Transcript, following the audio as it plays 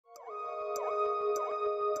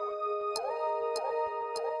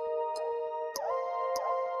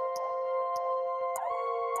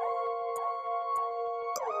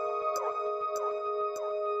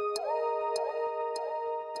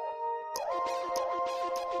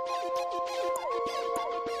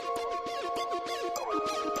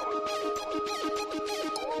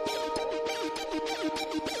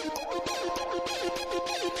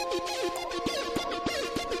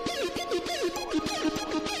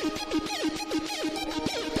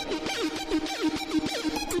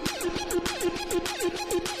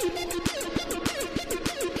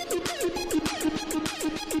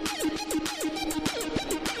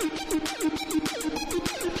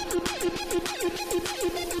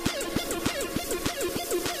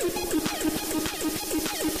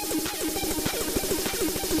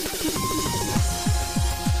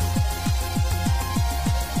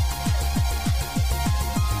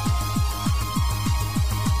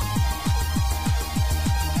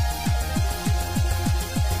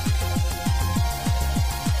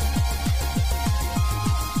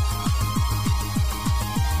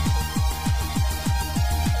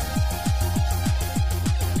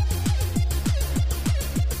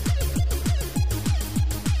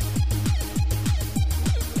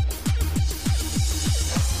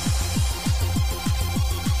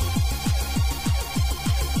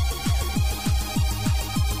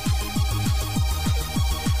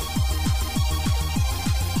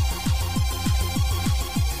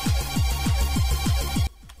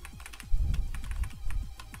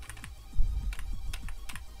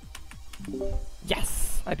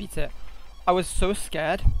Yes! I beat it. I was so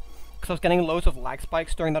scared, because I was getting loads of lag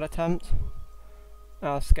spikes during that attempt.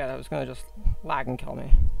 I was scared I was going to just lag and kill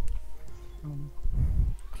me.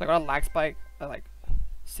 Because I got a lag spike at like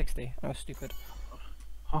 60. I was stupid.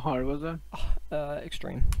 How hard was it?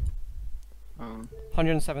 Extreme.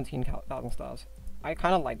 117,000 stars. I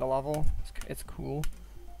kind of like the level. It's cool.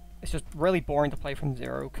 It's just really boring to play from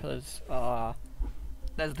zero because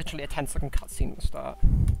there's literally a 10-second cutscene at the start.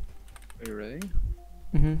 Really?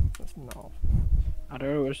 That's no. I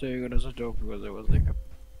don't wish they good as a joke because it was like a,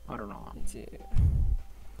 I don't know. It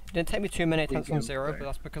didn't take me too many attempts from zero, but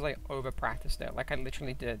that's because I over practiced it. Like I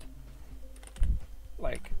literally did.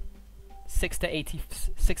 Like 6 to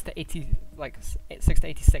 86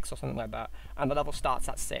 or something like that, and the level starts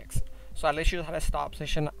at 6. So I literally had a start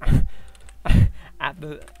position at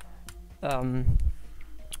the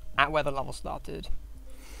at where the level started.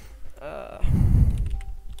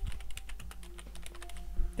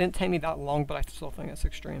 Didn't take me that long, but I still think it's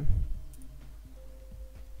extreme.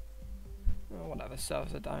 Oh, whatever,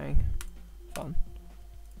 servers are dying. Fun.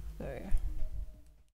 There you go.